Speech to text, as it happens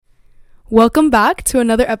Welcome back to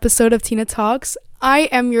another episode of Tina Talks. I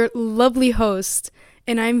am your lovely host,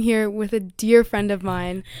 and I'm here with a dear friend of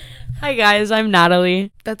mine. Hi guys, I'm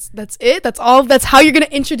Natalie. That's it. That's all. That's how you're gonna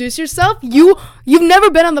introduce yourself. You've never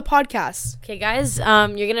been on the podcast. Okay, guys,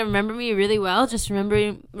 you're gonna remember me really well. Just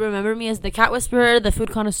remember me as the cat whisperer, the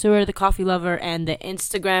food connoisseur, the coffee lover, and the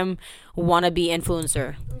Instagram wannabe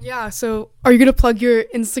influencer. Yeah. So, are you gonna plug your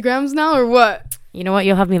Instagrams now, or what? You know what?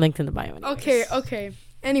 You'll have me linked in the bio. Anyways. Okay.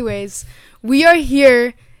 Anyways, we are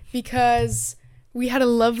here because we had a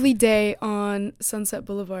lovely day on Sunset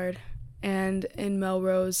Boulevard and in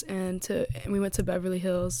Melrose, and we went to Beverly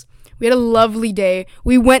Hills. We had a lovely day.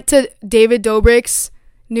 We went to David Dobrik's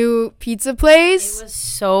new pizza place. It was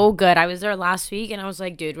so good. I was there last week, and I was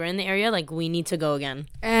like, dude, we're in the area. Like, we need to go again.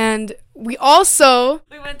 And we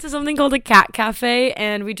went to something called a cat cafe,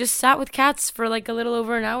 and we just sat with cats for like a little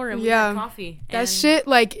over an hour, and we had coffee. That shit,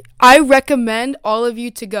 like, I recommend all of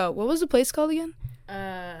you to go. What was the place called again?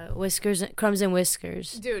 Crumbs and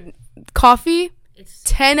Whiskers. Dude, coffee, it's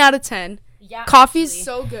 10 out of 10. Yeah, coffee's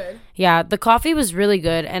so good. Yeah, the coffee was really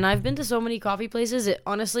good, and I've been to so many coffee places. It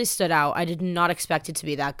honestly stood out. I did not expect it to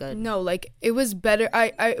be that good. No, like, it was better.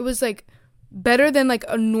 It was like better than like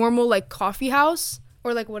a normal like coffee house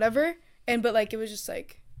or like whatever. But like it was just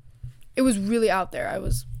like, it was really out there. I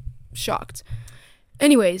was shocked.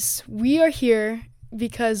 Anyways, we are here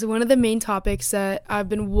because one of the main topics that I've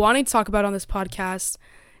been wanting to talk about on this podcast,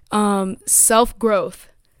 self-growth.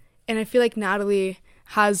 And I feel like Natalie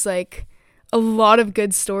has like a lot of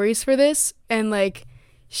good stories for this, and like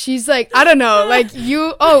she's like, I don't know, like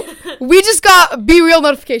we just got Be Real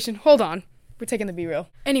notification. Hold on, we're taking the Be Real.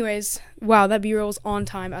 Anyways, wow, that Be Real was on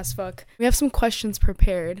time as fuck. We have some questions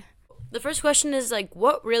prepared. The first question is like,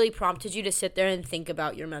 what really prompted you to sit there and think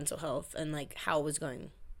about your mental health and like how it was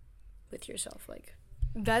going with yourself? Like,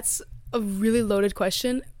 that's a really loaded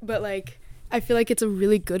question, but like I feel like it's a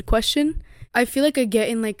really good question. I feel like I get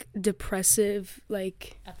in like depressive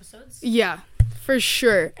like episodes. Yeah, for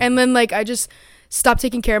sure. And then like I just stop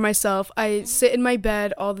taking care of myself. I sit in my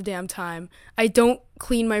bed all the damn time. I don't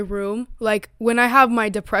clean my room. Like when I have my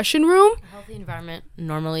depression room, a healthy environment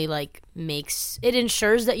normally like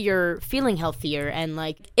ensures that you're feeling healthier, and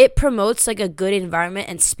like it promotes like a good environment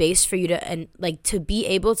and space for you to be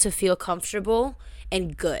able to feel comfortable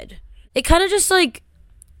and good. It kind of just like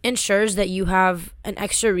ensures that you have an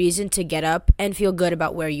extra reason to get up and feel good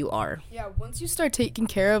about where you are. Yeah, once you start taking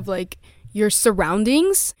care of like your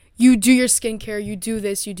surroundings, you do your skincare, you do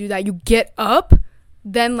this, you do that, you get up,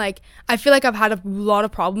 then like I feel like I've had a lot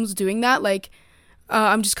of problems doing that. Like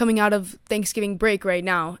I'm just coming out of Thanksgiving break right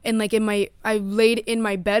now, and like I laid in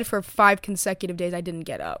my bed for 5 consecutive days. I didn't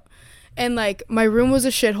get up, and like my room was a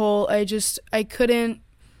shithole.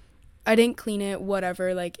 I didn't clean it,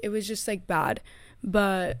 whatever. Like it was just like bad.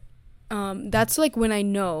 But that's like when I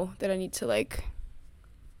know that I need to like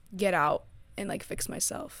get out and like fix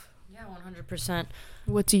myself. Yeah, 100%.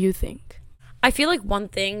 What do you think? I feel like one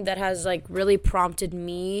thing that has like really prompted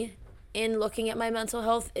me in looking at my mental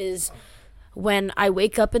health is when I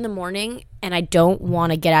wake up in the morning and I don't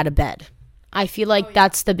want to get out of bed. I feel like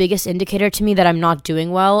that's the biggest indicator to me that I'm not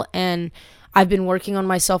doing well, and I've been working on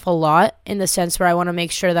myself a lot in the sense where I want to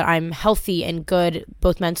make sure that I'm healthy and good,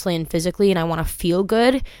 both mentally and physically, and I want to feel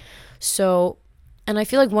good. So, and I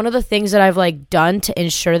feel like one of the things that I've like done to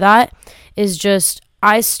ensure that is just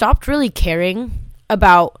I stopped really caring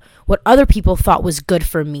about what other people thought was good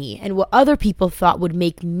for me and what other people thought would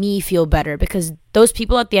make me feel better, because those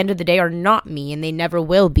people at the end of the day are not me, and they never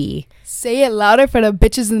will be. Say it louder for the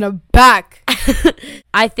bitches in the back.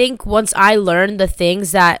 I think once I learned the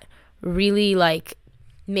things that really like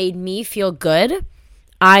made me feel good,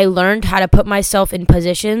 I learned how to put myself in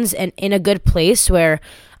positions and in a good place where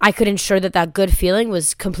I could ensure that that good feeling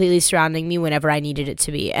was completely surrounding me whenever I needed it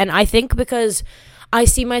to be. And I think because I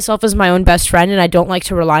see myself as my own best friend, and I don't like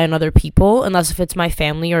to rely on other people unless if it's my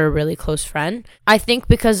family or a really close friend. I think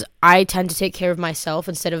because I tend to take care of myself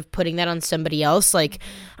instead of putting that on somebody else, like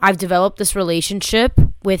I've developed this relationship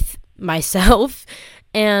with myself,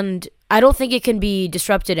 and I don't think it can be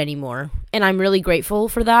disrupted anymore. And I'm really grateful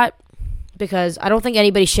for that, because I don't think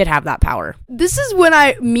anybody should have that power. This is what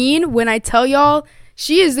I mean when I tell y'all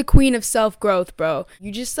she is the queen of self-growth, bro.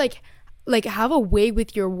 You just like have a way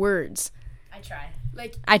with your words. I try.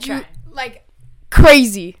 Like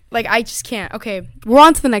crazy. Like I just can't. Okay, we're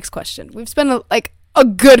on to the next question. We've spent a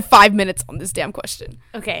good 5 minutes on this damn question.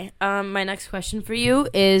 Okay, my next question for you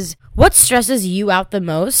is, what stresses you out the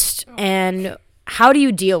most, and how do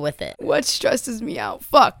you deal with it? What stresses me out?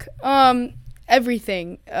 Fuck.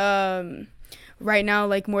 Everything. Right now,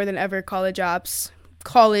 like more than ever, college,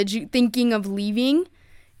 thinking of leaving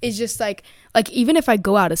is just like even if I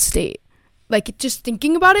go out of state, like just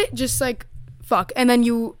thinking about it, just like fuck. And then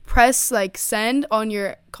you press like send on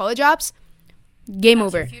your college apps, game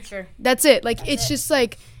over. That's it. Like it's just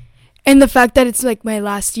like, and the fact that it's like my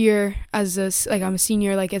last year as I'm a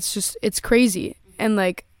senior, like it's crazy. And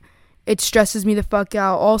like it stresses me the fuck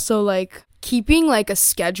out. Also, like keeping like a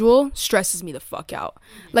schedule stresses me the fuck out.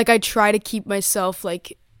 Like I try to keep myself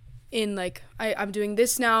like in like I'm doing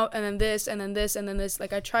this now and then this and then this and then this.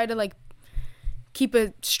 Like I try to like keep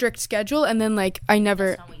a strict schedule, and then like I never.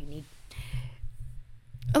 That's not what you need.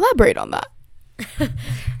 Elaborate on that.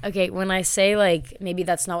 Okay, when I say like maybe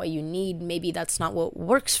that's not what you need, maybe that's not what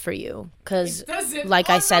works for you, because like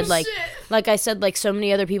I said, like so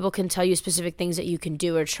many other people can tell you specific things that you can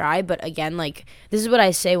do or try, but again, like this is what I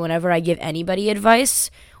say whenever I give anybody advice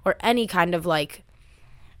or any kind of like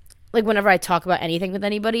whenever I talk about anything with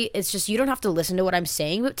anybody, it's just you don't have to listen to what I'm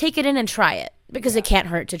saying, but take it in and try it, because it can't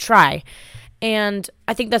hurt to try. And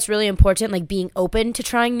I think that's really important, like being open to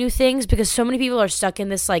trying new things, because so many people are stuck in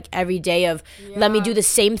this like every day of let me do the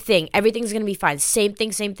same thing. Everything's going to be fine. Same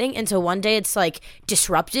thing. Until one day it's like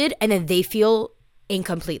disrupted and then they feel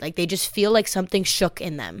incomplete. Like they just feel like something shook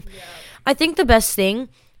in them. Yeah. I think the best thing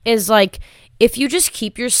is like if you just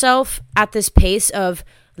keep yourself at this pace of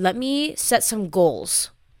let me set some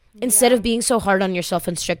goals instead of being so hard on yourself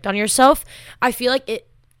and strict on yourself. I feel like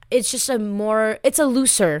it's just it's a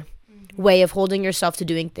looser way of holding yourself to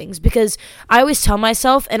doing things, because I always tell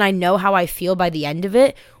myself, and I know how I feel by the end of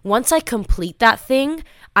it, once I complete that thing,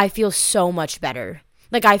 I feel so much better.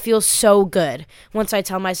 Like I feel so good once I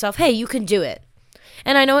tell myself, hey, you can do it.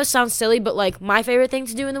 And I know it sounds silly, but like my favorite thing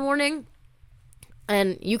to do in the morning,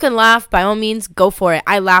 and you can laugh, by all means, go for it.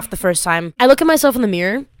 I laughed the first time. I look at myself in the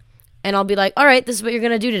mirror and I'll be like, all right, this is what you're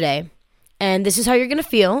gonna do today. And this is how you're going to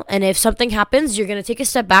feel. And if something happens, you're going to take a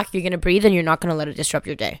step back, you're going to breathe, and you're not going to let it disrupt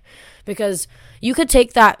your day. Because you could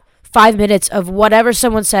take that 5 minutes of whatever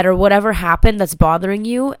someone said or whatever happened that's bothering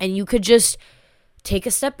you, and you could just take a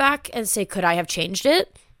step back and say, could I have changed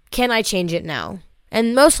it? Can I change it now?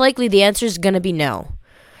 And most likely the answer is going to be no.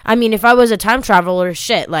 I mean, if I was a time traveler,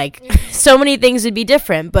 shit, like so many things would be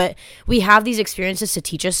different. But we have these experiences to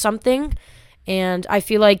teach us something. And I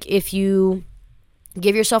feel like if you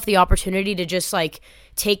give yourself the opportunity to just like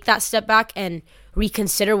take that step back and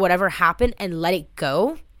reconsider whatever happened and let it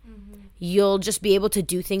go, you'll just be able to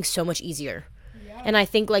do things so much easier. And I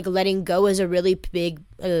think like letting go is a really big,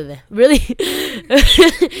 really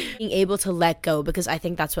being able to let go, because I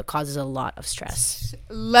think that's what causes a lot of stress.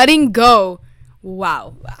 Letting go.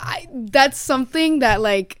 Wow. That's something that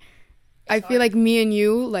like, I feel like me and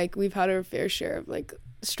you, like we've had our fair share of like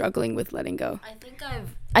struggling with letting go.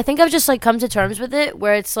 I think I've just like come to terms with it,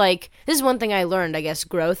 where it's like, this is one thing I learned, I guess,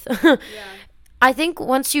 growth. I think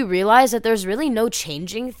once you realize that there's really no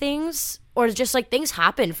changing things, or just like things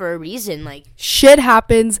happen for a reason, like shit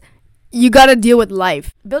happens, you gotta deal with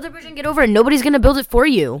life. Build a bridge and get over it. Nobody's gonna build it for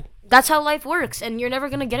you. That's how life works, and you're never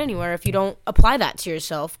gonna get anywhere if you don't apply that to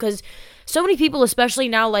yourself. Because so many people, especially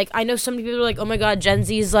now, like I know so many people are like, oh my god, Gen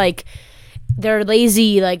Z's like, they're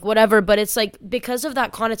lazy, like whatever, but it's like because of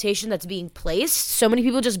that connotation that's being placed, so many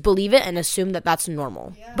people just believe it and assume that that's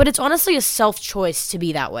normal. But it's honestly a self-choice to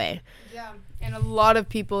be that way. And a lot of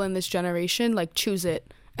people in this generation like choose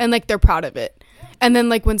it, and like they're proud of it. And then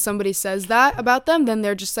like when somebody says that about them, then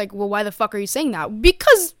they're just like, well, why the fuck are you saying that?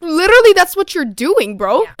 Because literally that's what you're doing,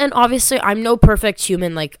 bro. And obviously I'm no perfect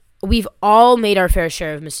human. Like we've all made our fair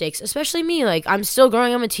share of mistakes, especially me. Like I'm still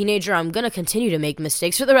growing, I'm a teenager, I'm gonna continue to make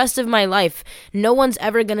mistakes for the rest of my life. No one's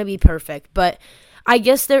ever gonna be perfect, but I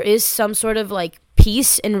guess there is some sort of like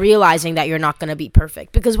peace in realizing that you're not gonna be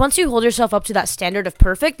perfect, because once you hold yourself up to that standard of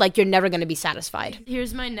perfect, like you're never gonna be satisfied.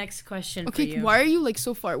 Here's my next question for you. Okay, why are you like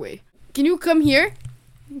so far away? Can you come here?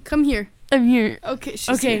 Come here. I'm here. Okay,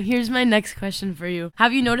 here. Here's my next question for you.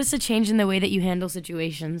 Have you noticed a change in the way that you handle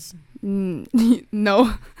situations? No.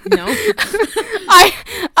 No? I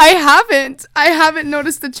haven't. I haven't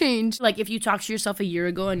noticed the change. Like if you talked to yourself a year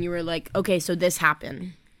ago and you were like, okay, so this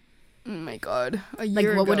happened. Oh my god. A year like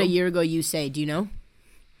what ago. would a year ago you say? Do you know?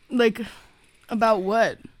 Like about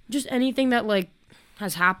what? Just anything that like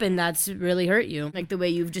has happened that's really hurt you. Like the way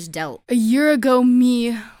you've just dealt. A year ago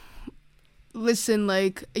me... Listen,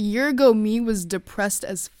 like, a year ago, me was depressed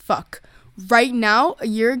as fuck. Right now, a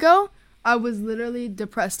year ago, I was literally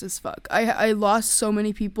depressed as fuck. I lost so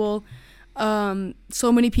many people.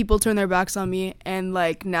 So many people turned their backs on me. And,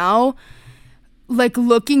 like, now, like,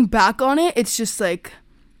 looking back on it, it's just, like,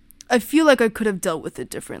 I feel like I could have dealt with it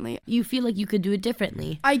differently. You feel like you could do it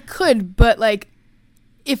differently? I could, but, like,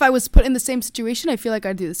 if I was put in the same situation, I feel like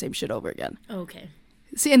I'd do the same shit over again. Okay.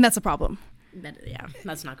 See, and that's a problem. Yeah,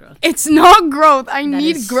 that's not growth. It's not growth. I That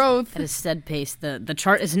need is- growth. That is stead pace. The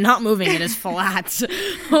chart is not moving. It is flat.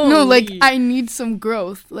 No, like Holy. I need some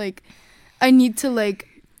growth. Like I need to like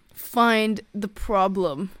find the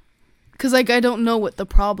problem, cuz like I don't know what the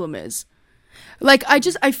problem is. Like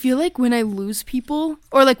I feel like when I lose people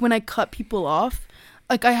or like when I cut people off,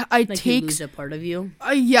 like I like you take lose a part of you.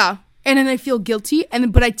 yeah, and then I feel guilty and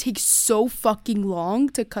then but I take so fucking long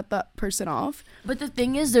to cut that person off. But the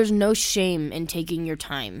thing is, there's no shame in taking your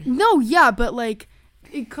time. No, yeah, but like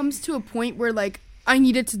it comes to a point where like I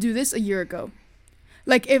needed to do this a year ago.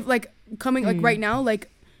 Like if like coming like right now, like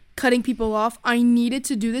cutting people off, I needed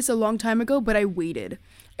to do this a long time ago, but I waited.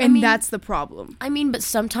 And mean- that's the problem. I mean, but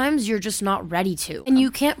sometimes you're just not ready to. And you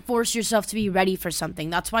can't force yourself to be ready for something.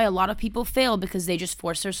 That's why a lot of people fail, because they just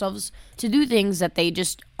force themselves to do things that they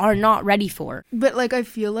just are not ready for. But like I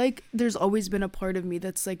feel like there's always been a part of me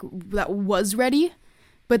that's like that was ready,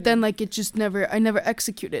 but then like it just I never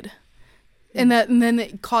executed. And then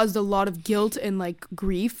it caused a lot of guilt and like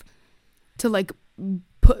grief to like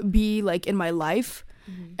be like in my life.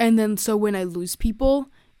 And then so when I lose people,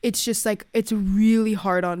 it's just like it's really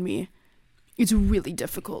hard on me. It's really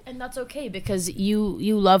difficult. And that's okay, because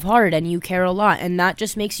you love hard and you care a lot, and that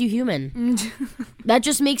just makes you human. That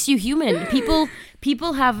just makes you human.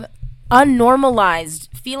 People have unnormalized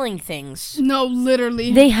feeling things. No,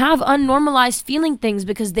 literally. They have unnormalized feeling things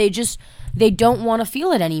because they don't want to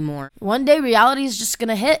feel it anymore. One day reality is just going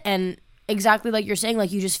to hit, and exactly like you're saying,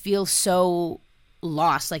 like you just feel so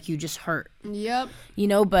lost, like you just hurt. Yep,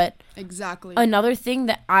 But exactly. another thing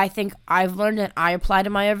that I think I've learned and I apply to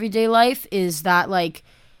my everyday life is that like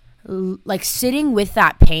sitting with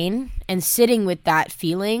that pain and sitting with that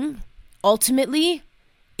feeling, ultimately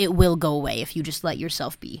it will go away if you just let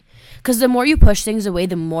yourself be. Because the more you push things away,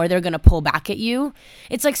 the more they're going to pull back at you.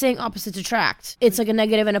 It's like saying opposites attract. It's like a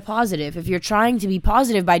negative and a positive. If you're trying to be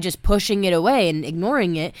positive by just pushing it away and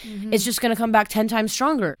ignoring it, it's just going to come back 10 times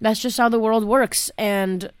stronger. That's just how the world works.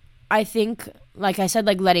 And I think, like I said,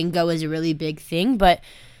 like letting go is a really big thing, but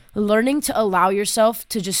learning to allow yourself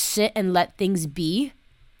to just sit and let things be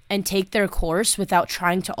and take their course without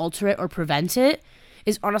trying to alter it or prevent it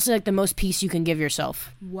is honestly like the most peace you can give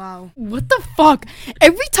yourself. Wow. What the fuck?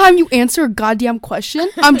 Every time you answer a goddamn question,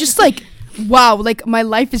 I'm just like, wow, like my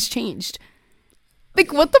life has changed.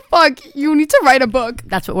 Like, what the fuck? You need to write a book.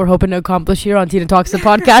 That's what we're hoping to accomplish here on Tina Talks the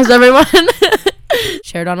podcast, everyone.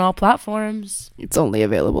 Shared on all platforms. It's only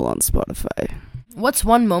available on Spotify. What's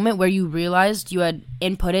one moment where you realized you had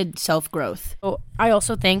inputted self-growth? So I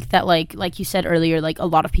also think that like you said earlier, like a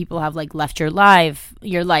lot of people have like left your life.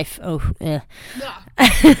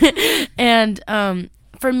 And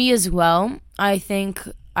for me as well, I think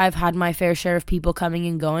I've had my fair share of people coming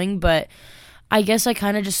and going, but I guess I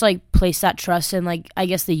kind of just like place that trust in like, I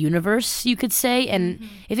guess the universe, you could say. And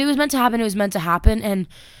if it was meant to happen, it was meant to happen. And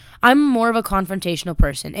I'm more of a confrontational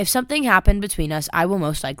person. If something happened between us, I will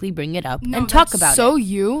most likely bring it up and talk about it. So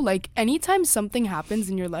you, like, anytime something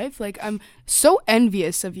happens in your life, like, I'm so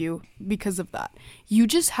envious of you because of that. You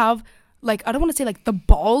just have, like, I don't want to say, like, the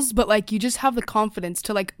balls, but, like, you just have the confidence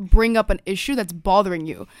to, like, bring up an issue that's bothering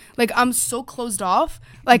you. Like, I'm so closed off.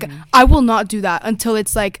 Like, I will not do that until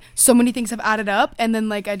it's, like, so many things have added up, and then,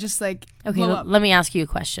 like, I just, like, Okay, blow up. let me ask you a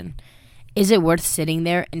question. Is it worth sitting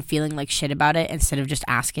there and feeling like shit about it instead of just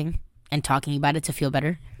asking and talking about it to feel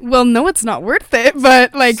better? Well, no, it's not worth it,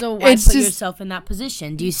 but, like, So why it's put just... yourself in that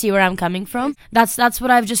position? Do you see where I'm coming from? That's what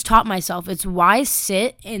I've just taught myself. It's why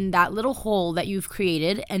sit in that little hole that you've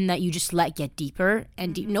created and that you just let get deeper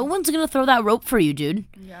and deep. No one's going to throw that rope for you, dude.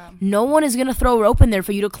 Yeah. No one is going to throw a rope in there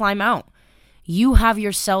for you to climb out. You have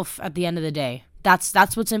yourself at the end of the day. That's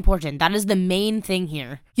what's important. That is the main thing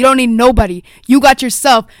here. You don't need nobody. You got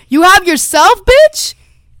yourself. You have yourself, bitch.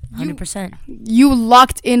 100%. You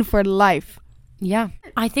locked in for life. Yeah.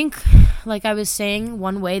 I think, like I was saying,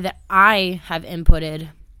 one way that I have inputted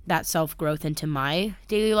that self-growth into my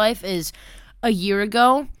daily life is a year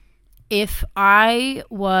ago, if I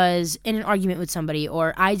was in an argument with somebody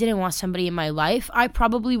or I didn't want somebody in my life, I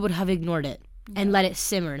probably would have ignored it and let it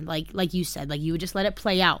simmer. Like you said, like you would just let it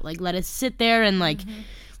play out, like let it sit there and like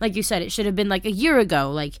you said, it should have been like a year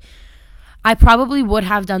ago. Like I probably would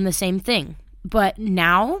have done the same thing. But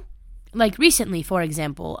now, like recently, for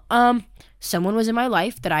example, someone was in my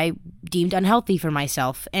life that I deemed unhealthy for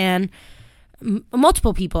myself, and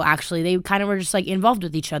multiple people actually, they kind of were just like involved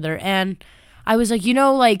with each other, and I was like,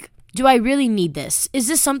 like, do I really need this? Is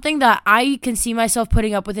this something that I can see myself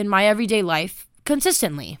putting up with in my everyday life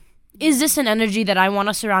consistently? Is this an energy that I want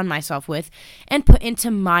to surround myself with and put into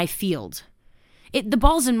my field? The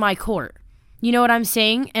ball's in my court. You know what I'm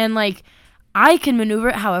saying? And like, I can maneuver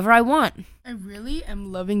it however I want. I really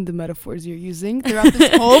am loving the metaphors you're using throughout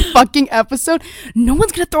this whole fucking episode. No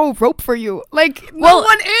one's gonna throw a rope for you. Like, no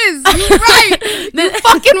one is. You're right. You're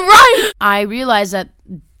fucking right. I realized that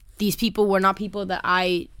these people were not people that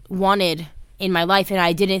I wanted in my life, and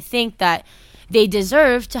I didn't think that they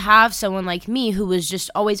deserved to have someone like me who was just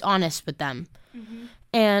always honest with them. Mm-hmm.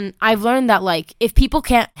 And I've learned that, like, if people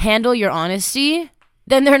can't handle your honesty,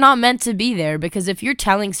 then they're not meant to be there. Because if you're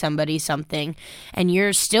telling somebody something and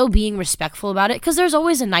you're still being respectful about it, because there's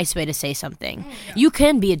always a nice way to say something. You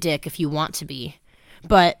can be a dick if you want to be,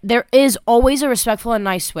 but there is always a respectful and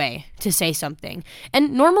nice way to say something.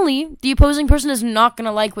 And normally, the opposing person is not going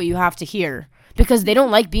to like what you have to hear because they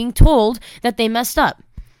don't like being told that they messed up.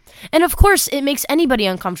 And of course, it makes anybody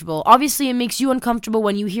uncomfortable. Obviously, it makes you uncomfortable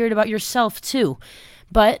when you hear it about yourself too.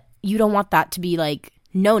 But you don't want that to be, like,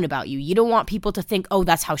 known about you. You don't want people to think, oh,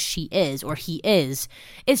 that's how she is or he is.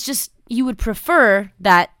 It's just you would prefer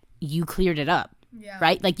that you cleared it up,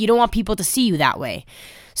 right? Like, you don't want people to see you that way.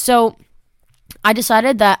 So I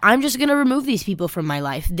decided that I'm just going to remove these people from my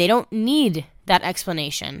life. They don't need that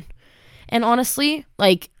explanation. And honestly,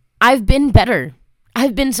 like, I've been better.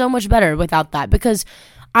 I've been so much better without that, because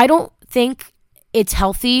I don't think it's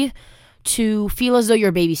healthy to feel as though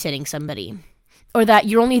you're babysitting somebody or that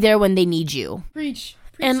you're only there when they need you. Preach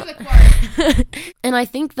And to the choir. and I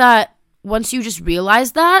think that once you just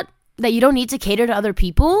realize that you don't need to cater to other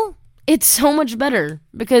people, it's so much better,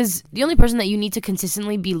 because the only person that you need to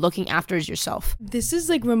consistently be looking after is yourself. This is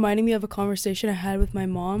like reminding me of a conversation I had with my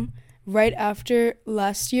mom right after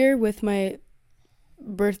last year with my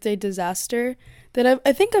birthday disaster that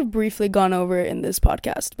I think I've briefly gone over in this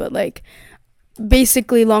podcast, but like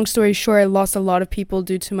basically, long story short, I lost a lot of people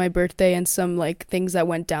due to my birthday and some like things that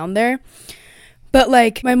went down there. But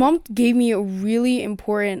like my mom gave me a really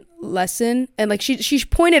important lesson, and like she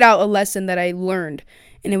pointed out a lesson that I learned,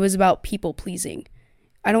 and it was about people pleasing.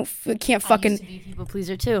 Can't fucking. I used to be a people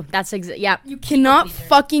pleaser too. That's yeah. You cannot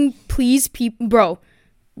fucking please people,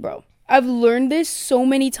 bro. I've learned this so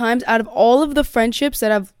many times out of all of the friendships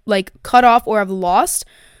that I've like cut off or I've lost.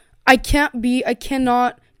 I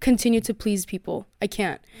cannot continue to please people. I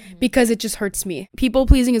can't, because it just hurts me. People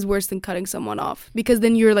pleasing is worse than cutting someone off, because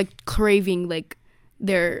then you're like craving like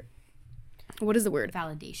their, what is the word?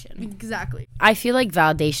 Validation. Exactly. I feel like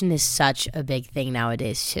validation is such a big thing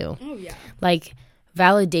nowadays too. Oh yeah. Like,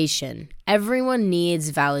 validation. Everyone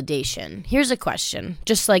needs validation. Here's a question,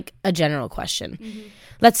 just like a general question. Mm-hmm.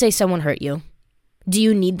 Let's say someone hurt you. Do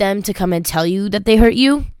you need them to come and tell you that they hurt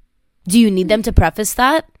you? Do you need them to preface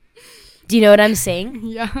that? Do you know what I'm saying?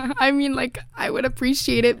 Yeah. I mean, like, I would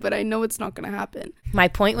appreciate it, but I know it's not going to happen. My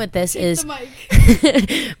point with this is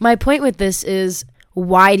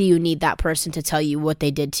why do you need that person to tell you what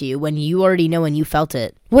they did to you when you already know and you felt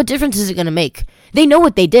it? What difference is it going to make? They know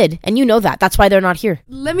what they did, and you know that. That's why they're not here.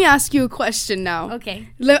 Let me ask you a question now. Okay.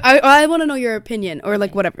 I want to know your opinion, or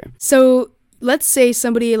like whatever. So let's say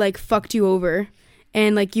somebody like fucked you over,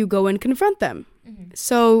 and like you go and confront them. Mm-hmm.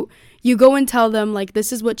 So you go and tell them like,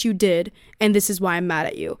 this is what you did, and this is why I'm mad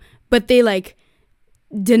at you. But they like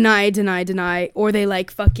deny, or they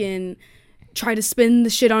like fucking try to spin the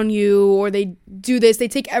shit on you, or they do this. They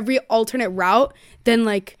take every alternate route, then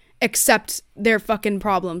like accept their fucking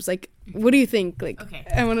problems. Like, what do you think? Like, okay.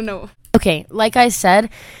 I want to know. Okay, like I said,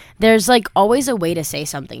 there's like always a way to say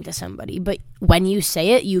something to somebody, but when you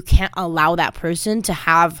say it, you can't allow that person to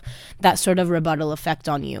have that sort of rebuttal effect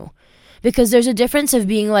on you. Because there's a difference of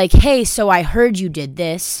being like, hey, so I heard you did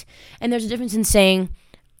this. And there's a difference in saying,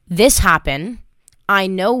 this happened, I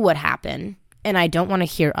know what happened, and I don't want to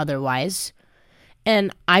hear otherwise.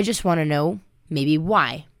 And I just want to know maybe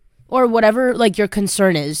why. Or whatever like your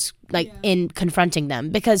concern is, like in confronting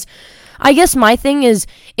them. Because I guess my thing is,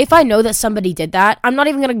 if I know that somebody did that, I'm not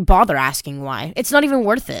even going to bother asking why. It's not even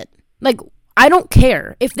worth it. Like, I don't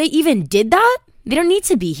care. If they even did that, they don't need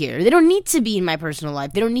to be here. They don't need to be in my personal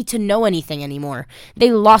life. They don't need to know anything anymore.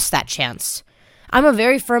 They lost that chance. I'm a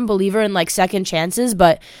very firm believer in like second chances,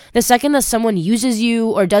 but the second that someone uses you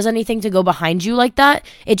or does anything to go behind you like that,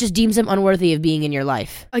 it just deems them unworthy of being in your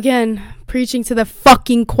life. Again, preaching to the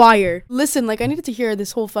fucking choir. Listen, like I needed to hear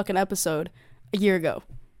this whole fucking episode a year ago.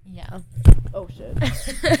 Yeah. Oh shit.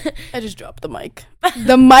 I just dropped the mic.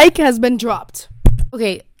 The mic has been dropped.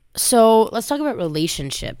 Okay, so let's talk about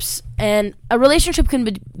relationships. And a relationship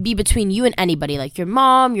can be between you and anybody, like your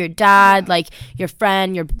mom, your dad, like your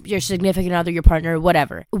friend, your significant other, your partner,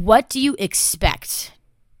 whatever. What do you expect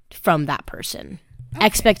from that person? Okay.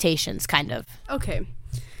 Expectations, kind of. Okay.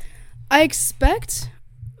 I expect,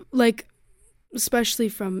 like, especially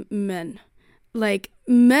from men, like,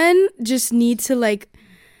 men just need to, like,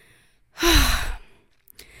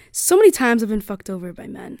 So many times I've been fucked over by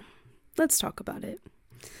men. Let's talk about it.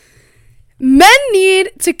 Men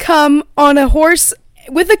need to come on a horse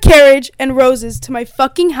with a carriage and roses to my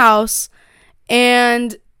fucking house,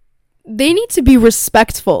 and they need to be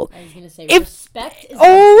respectful. I was gonna say, If- respect is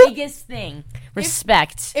oh, the biggest thing.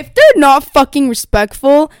 Respect. if they're not fucking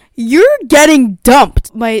respectful, you're getting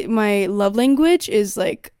dumped. My love language is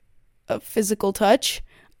like a physical touch.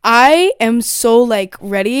 I am so like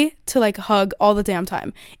ready to like hug all the damn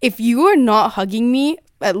time. If you are not hugging me,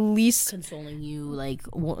 at least Consoling you, like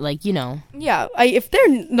you know. yeah, if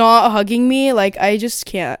they're not hugging me, like I just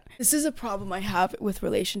can't. This is a problem I have with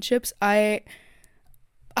relationships. I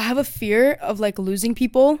have a fear of like losing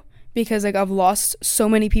people because like I've lost so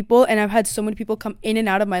many people and I've had so many people come in and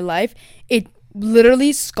out of my life. It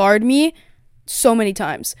literally scarred me so many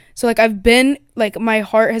times. So like I've been like my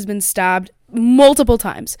heart has been stabbed multiple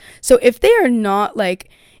times. So if they are not like,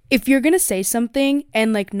 if you're gonna say something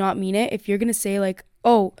and like not mean it, if you're gonna say like,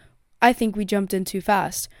 oh, I think we jumped in too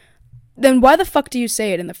fast, then why the fuck do you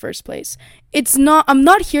say it in the first place? It's not, I'm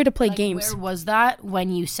not here to play games. Where was that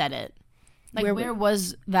when you said it? Like, where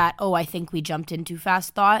was that, oh, I think we jumped in too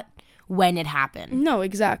fast thought when it happened? No,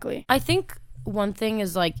 exactly. I think one thing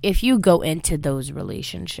is, like, if you go into those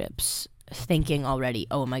relationships thinking already,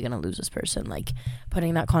 oh, am I going to lose this person? Like,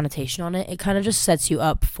 putting that connotation on it, it kind of just sets you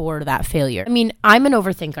up for that failure. I mean, I'm an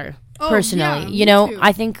overthinker, personally. yeah, you know, me too.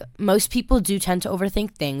 I think most people do tend to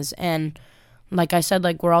overthink things. And like I said,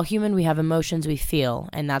 like, we're all human. We have emotions we feel.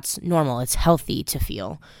 And that's normal. It's healthy to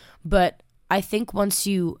feel. But I think once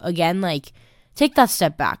you, again, like, take that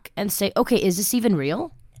step back and say, okay, is this even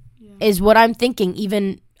real? Yeah. Is what I'm thinking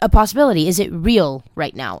even a possibility? Is it real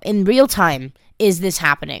right now? In real time, is this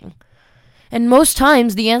happening? And most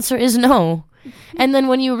times the answer is no. And then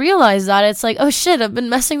when you realize that, it's like, oh shit, I've been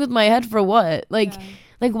messing with my head for what? Like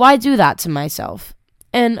why do that to myself?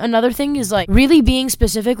 And another thing is like really being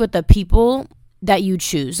specific with the people that you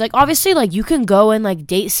choose. Like obviously like you can go and like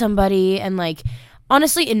date somebody and like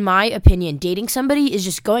honestly, in my opinion, dating somebody is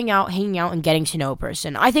just going out, hanging out, and getting to know a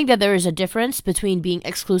person. I think that there is a difference between being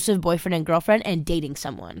exclusive boyfriend and girlfriend and dating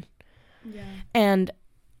someone. Yeah. And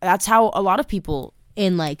that's how a lot of people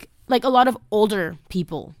in like a lot of older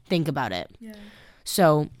people think about it. Yeah.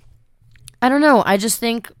 So, I don't know. I just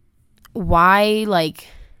think why like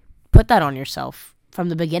put that on yourself from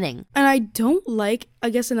the beginning? And I don't like, I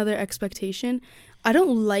guess another expectation, I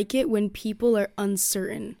don't like it when people are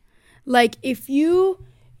uncertain. Like if you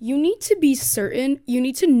need to be certain, you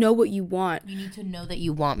need to know what you want. You need to know that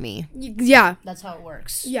you want me. Yeah. That's how it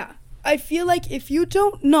works. Yeah. I feel like if you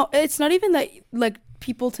don't know, it's not even that like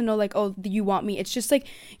people to know like, oh, you want me. It's just like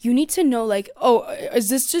you need to know like, oh, is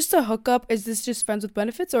this just a hookup? Is this just friends with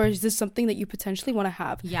benefits? Or is this something that you potentially want to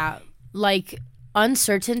have? Yeah. Like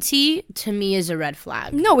uncertainty to me is a red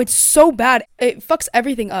flag. No, it's so bad. It fucks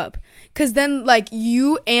everything up. Because then like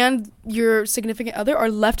you and your significant other are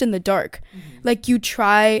left in the dark. Mm-hmm. Like you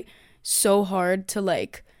try so hard to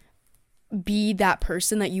like be that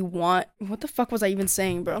person that you want. What the fuck was I even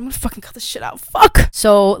saying, bro? I'm gonna fucking cut this shit out. Fuck.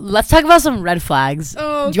 So let's talk about some red flags.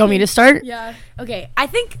 Oh, okay. Do you want me to start? Yeah. Okay. I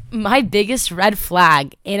think my biggest red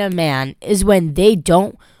flag in a man is when they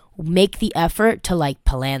don't make the effort to like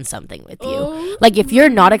plan something with you. Oh. Like if you're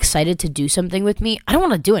not excited to do something with me, I don't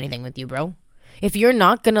want to do anything with you, bro. If you're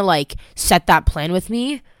not gonna like set that plan with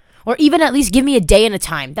me, or even at least give me a day and a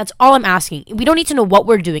time. That's all I'm asking. We don't need to know what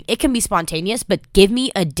we're doing. It can be spontaneous, but give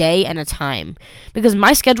me a day and a time. Because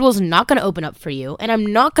my schedule is not going to open up for you, and I'm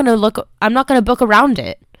not going to book around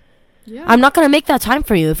it. Yeah. I'm not going to make that time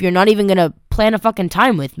for you if you're not even going to plan a fucking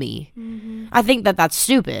time with me. Mm-hmm. I think that that's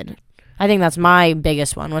stupid. I think that's my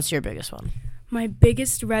biggest one. What's your biggest one? My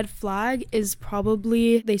biggest red flag is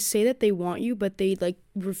probably they say that they want you, but they like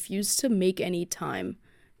refuse to make any time.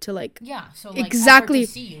 To like so like exactly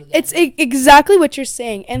to see you again. It's exactly what you're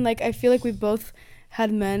saying, and like I feel like we've both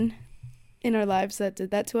had men in our lives that did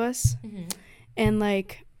that to us. Mm-hmm. And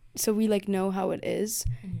like so we like know how it is.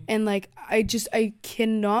 Mm-hmm. And like I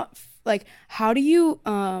cannot like how do you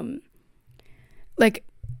like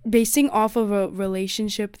basing off of a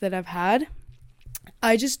relationship that I've had,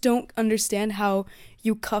 I just don't understand how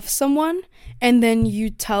you cuff someone and then you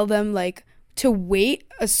tell them like to wait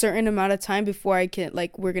a certain amount of time before I can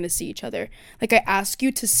like we're gonna see each other. Like I ask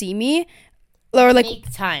you to see me, or like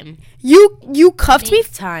make time. You cuffed make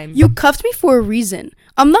me. Time. You cuffed me for a reason.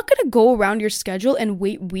 I'm not gonna go around your schedule and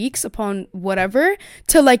wait weeks upon whatever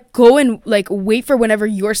to like go and like wait for whenever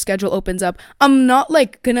your schedule opens up. I'm not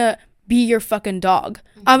like gonna be your fucking dog.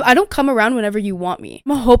 I don't come around whenever you want me.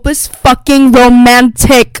 I'm a hopeless fucking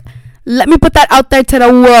romantic. Let me put that out there to the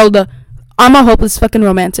world. I'm a hopeless fucking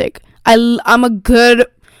romantic. I'm a good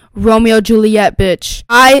Romeo Juliet bitch.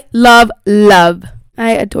 I love love.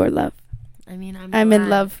 I adore love. I mean, I'm in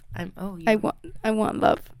love. I I want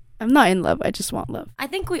love. I'm not in love. I just want love. I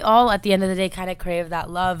think we all, at the end of the day, kind of crave that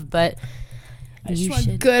love, but I just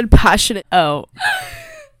want good, passionate. Oh,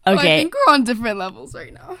 I okay. think we're on different levels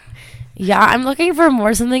right now. Yeah, I'm looking for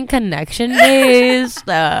more something connection based.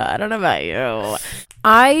 I don't know about you.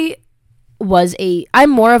 I'm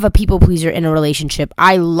more of a people pleaser in a relationship.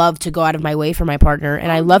 I love to go out of my way for my partner,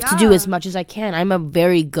 and I love to do as much as I can. I'm a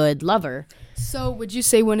very good lover. So would you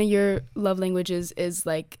say one of your love languages is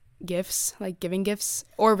like gifts, like giving gifts,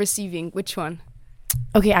 or receiving? Which one?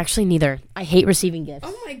 Okay, actually neither. I hate receiving gifts.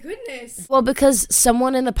 Oh my goodness. Well, because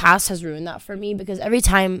someone in the past has ruined that for me, because every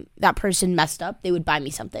time that person messed up, they would buy me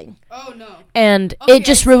something. Oh no. And Okay, it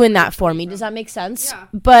just ruined that for me. Does that make sense? Yeah.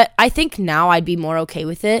 But I think now I'd be more okay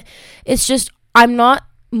with it. It's just I'm not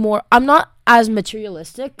as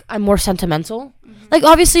materialistic. I'm more sentimental. Mm-hmm. Like,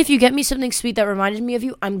 obviously, if you get me something sweet that reminded me of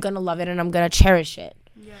you, I'm going to love it and I'm going to cherish it.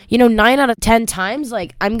 Yeah. You know, 9 out of 10 times,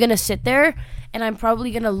 like, I'm going to sit there and I'm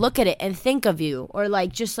probably going to look at it and think of you, or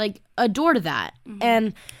like just like adore that. Mm-hmm.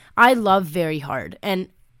 And I love very hard. And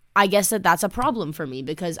I guess that's a problem for me,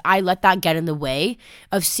 because I let that get in the way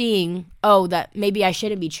of seeing, oh, that maybe I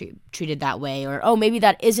shouldn't be treated that way, or, oh, maybe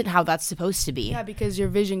that isn't how that's supposed to be. Yeah, because your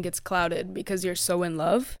vision gets clouded because you're so in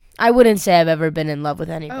love. I wouldn't say I've ever been in love with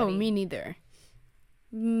anybody. Oh, me neither.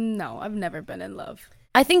 No, I've never been in love.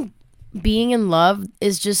 I think being in love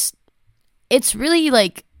is just, it's really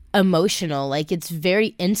like emotional. Like, it's very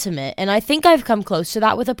intimate. And I think I've come close to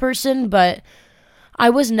that with a person, but I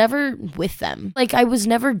was never with them. Like, I was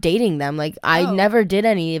never dating them. Like, I never did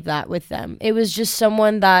any of that with them. It was just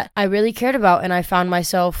someone that I really cared about, and I found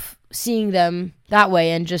myself seeing them that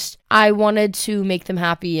way, and just I wanted to make them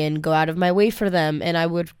happy and go out of my way for them, and I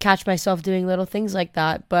would catch myself doing little things like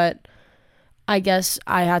that. But I guess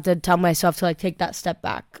I had to tell myself to like take that step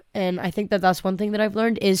back. And I think that that's one thing that I've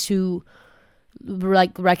learned, is to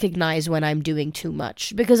like recognize when I'm doing too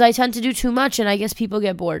much, because I tend to do too much and I guess people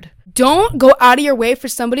get bored. Don't go out of your way for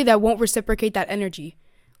somebody that won't reciprocate that energy.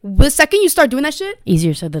 The second you start doing that shit,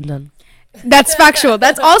 Easier said than done. that's factual.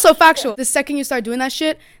 That's also factual. The second you start doing that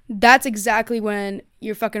shit, that's exactly when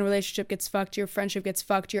your fucking relationship gets fucked, your friendship gets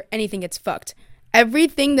fucked, your anything gets fucked.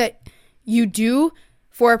 Everything that you do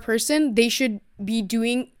for a person, they should be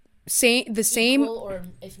doing the same. Equal, or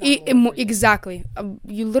if not more, exactly.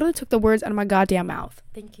 You literally took the words out of my goddamn mouth.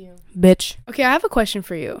 Thank you. Bitch. Okay, I have a question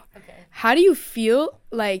for you. Okay. How do you feel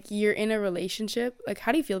like you're in a relationship? Like,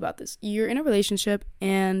 how do you feel about this? You're in a relationship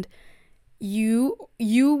and you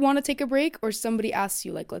want to take a break, or somebody asks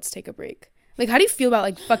you, like, let's take a break. Like, how do you feel about,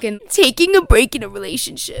 like, fucking taking a break in a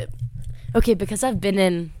relationship? Okay, because I've been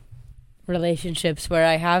in relationships where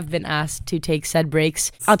I have been asked to take said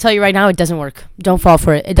breaks, I'll tell you right now, it doesn't work. Don't fall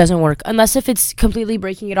for it. It doesn't work. Unless if it's completely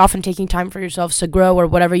breaking it off and taking time for yourselves to grow, or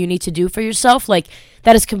whatever you need to do for yourself, like,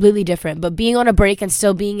 that is completely different. But being on a break and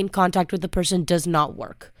still being in contact with the person does not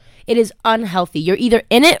work. It is unhealthy. You're either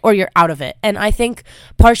in it or you're out of it. And I think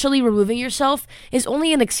partially removing yourself is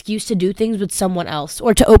only an excuse to do things with someone else,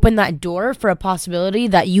 or to open that door for a possibility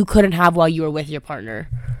that you couldn't have while you were with your partner.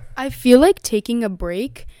 I feel like taking a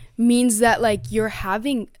break means that, like, you're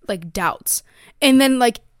having, like, doubts. And then,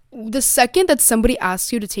 like, the second that somebody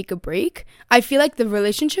asks you to take a break, I feel like the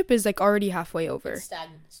relationship is, like, already halfway over.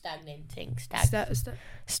 Stagnating.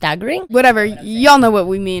 Staggering? Whatever. Y'all know what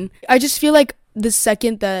we mean. I just feel like the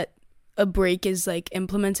second that a break is, like,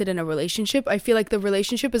 implemented in a relationship, I feel like the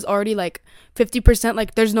relationship is already, like, 50%,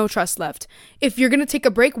 like, there's no trust left. If you're gonna take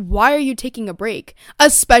a break, why are you taking a break?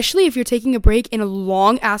 Especially if you're taking a break in a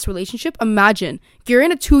long-ass relationship. Imagine, you're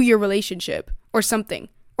in a 2-year relationship or something,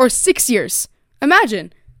 or 6 years.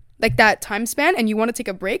 Imagine, like, that time span, and you want to take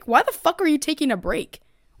a break. Why the fuck are you taking a break?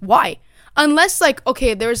 Why? Unless, like,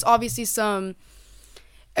 okay, there's obviously some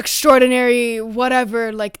extraordinary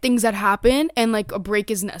whatever, like, things that happen and, like, a break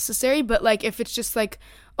is necessary. But, like, if it's just like,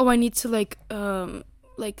 oh, I need to, like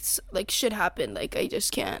shit happen, like, I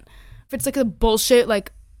just can't. If it's like a bullshit,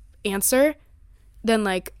 like, answer, then,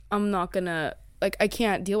 like, I'm not gonna, like, I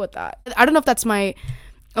can't deal with that. I don't know if that's my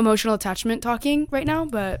emotional attachment talking right now,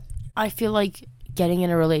 but I feel like getting in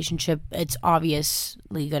a relationship, it's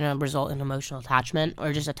obviously going to result in emotional attachment,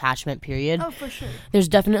 or just attachment, period. oh, for sure. There's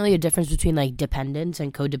definitely a difference between, like, dependence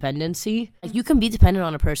and codependency. Like, you can be dependent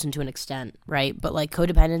on a person to an extent, right? But, like,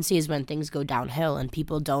 codependency is when things go downhill and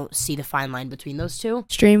people don't see the fine line between those two.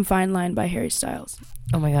 Stream Fine Line by Harry Styles.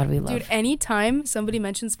 Oh my God, we love. Dude, anytime somebody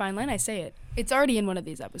mentions Fine Line, I say it. It's already in one of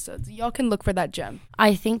these episodes. Y'all can look for that gem.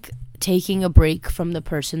 I think taking a break from the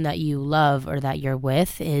person that you love or that you're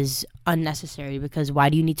with is unnecessary, because why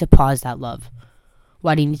do you need to pause that love?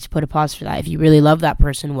 Why do you need to put a pause for that? If you really love that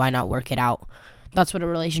person, why not work it out? That's what a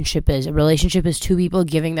relationship is. A relationship is two people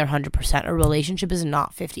giving their 100%. A relationship is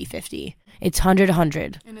not 50-50. It's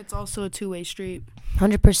 100-100. And it's also a two-way street.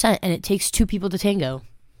 100%. And it takes two people to tango.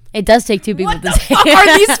 It does take two people What to the fuck tango.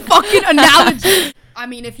 are these fucking analogies? I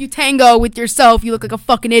mean, if you tango with yourself, you look like a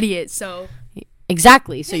fucking idiot, so...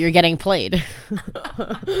 Exactly. So you're getting played.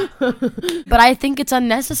 But I think it's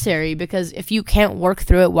unnecessary, because if you can't work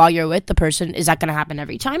through it while you're with the person, is that going to happen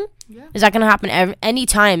every time? Yeah. Is that going to happen any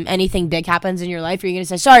time anything big happens in your life? Are you going to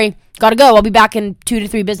say, sorry, gotta go, I'll be back in 2 to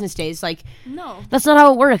 3 business days? Like, No. that's not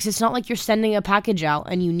how it works. It's not like you're sending a package out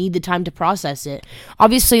and you need the time to process it.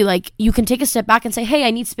 Obviously, like, you can take a step back and say, hey,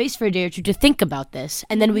 I need space for a day or two to think about this,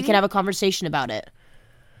 and then we can have a conversation about it.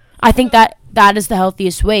 I think that is the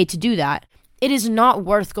healthiest way to do that. It is not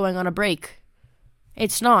worth going on a break.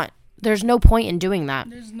 It's not. There's no point in doing that.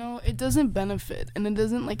 It doesn't benefit, and it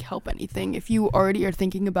doesn't, like, help anything. If you already are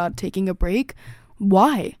thinking about taking a break,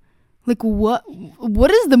 why? Like,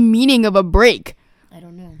 what is the meaning of a break? I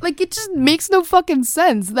don't know. Like, it just makes no fucking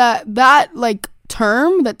sense that like,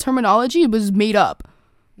 that terminology was made up.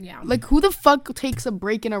 Yeah. Like, who the fuck takes a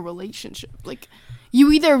break in a relationship? Like,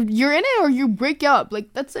 you're in it or you break up.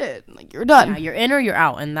 Like, that's it. Like, you're done. Yeah, you're in or you're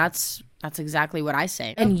out, and that's exactly what I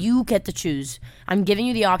say. And you get to choose. I'm giving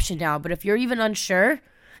you the option now, but if you're even unsure,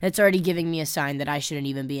 it's already giving me a sign that I shouldn't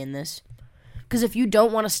even be in this. Because if you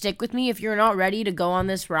don't want to stick with me, if you're not ready to go on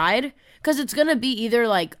this ride, because it's going to be either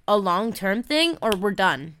like a long-term thing or we're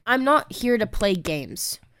done. I'm not here to play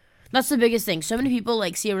games. That's the biggest thing. So many people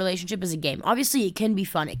like see a relationship as a game. Obviously, it can be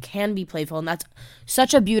fun. It can be playful. And that's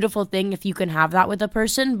such a beautiful thing if you can have that with a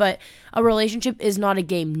person. But a relationship is not a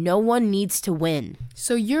game. No one needs to win.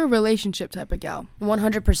 So you're a relationship type of gal.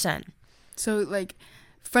 100%. So, like,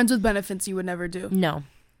 friends with benefits you would never do. No.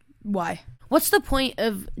 Why? What's the point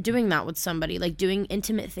of doing that with somebody? Like doing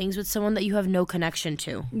intimate things with someone that you have no connection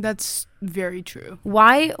to? That's very true.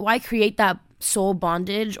 Why create that soul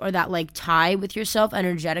bondage or that like tie with yourself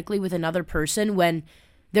energetically with another person when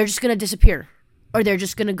they're just going to disappear or they're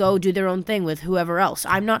just going to go do their own thing with whoever else?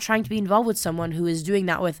 I'm not trying to be involved with someone who is doing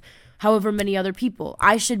that with however many other people.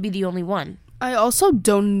 I should be the only one. I also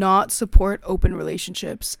do not support open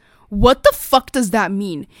relationships. What the fuck does that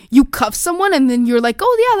mean? You cuff someone and then you're like,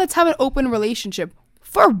 oh yeah, let's have an open relationship.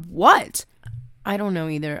 For what? I don't know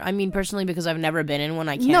either. I mean, personally, because I've never been in one,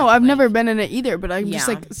 I can't. No, I've like, never been in it either, but I'm just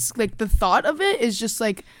like the thought of it is just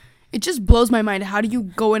like, it just blows my mind. How do you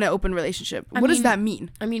go in an open relationship? What does that mean?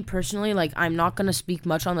 I mean, personally, like, I'm not going to speak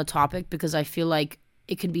much on the topic because I feel like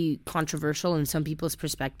it could be controversial in some people's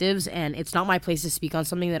perspectives, and it's not my place to speak on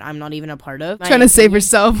something that I'm not even a part of. Trying to save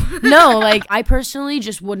yourself. No, like, I personally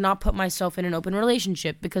just would not put myself in an open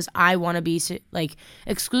relationship because I want to be, like,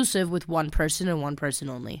 exclusive with one person and one person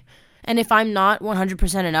only. And if I'm not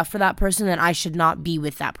 100% enough for that person, then I should not be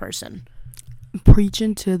with that person.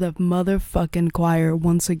 Preaching to the motherfucking choir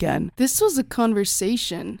once again. This was a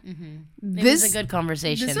conversation. Mm-hmm. This was a good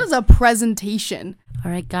conversation. This was a presentation. All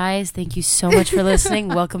right, guys. Thank you so much for listening.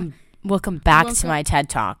 Welcome back to my TED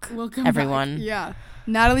Talk, everyone. Back. Yeah.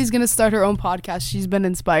 Natalie's going to start her own podcast. She's been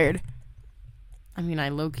inspired. I mean, I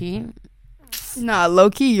low-key... Nah,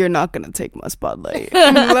 low-key, you're not going to take my spotlight.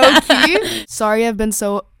 Low-key. Sorry I've been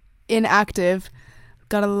so inactive.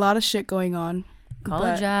 Got a lot of shit going on.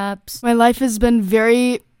 College apps. My life has been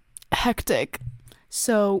very hectic.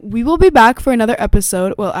 So we will be back for another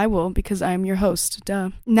episode. Well, I will because I'm your host.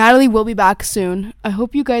 Duh. Natalie will be back soon. I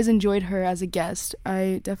hope you guys enjoyed her as a guest.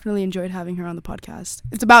 I definitely enjoyed having her on the podcast.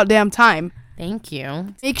 It's about damn time. Thank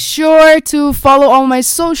you. Make sure to follow all my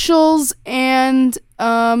socials and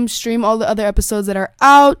stream all the other episodes that are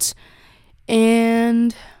out.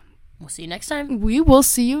 And we'll see you next time. We will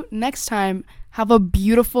see you next time. Have a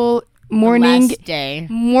beautiful morning, day,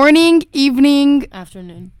 morning, evening,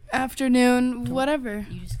 afternoon, whatever.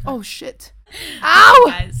 Oh shit. Ow!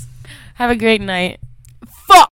 Guys, have a great night.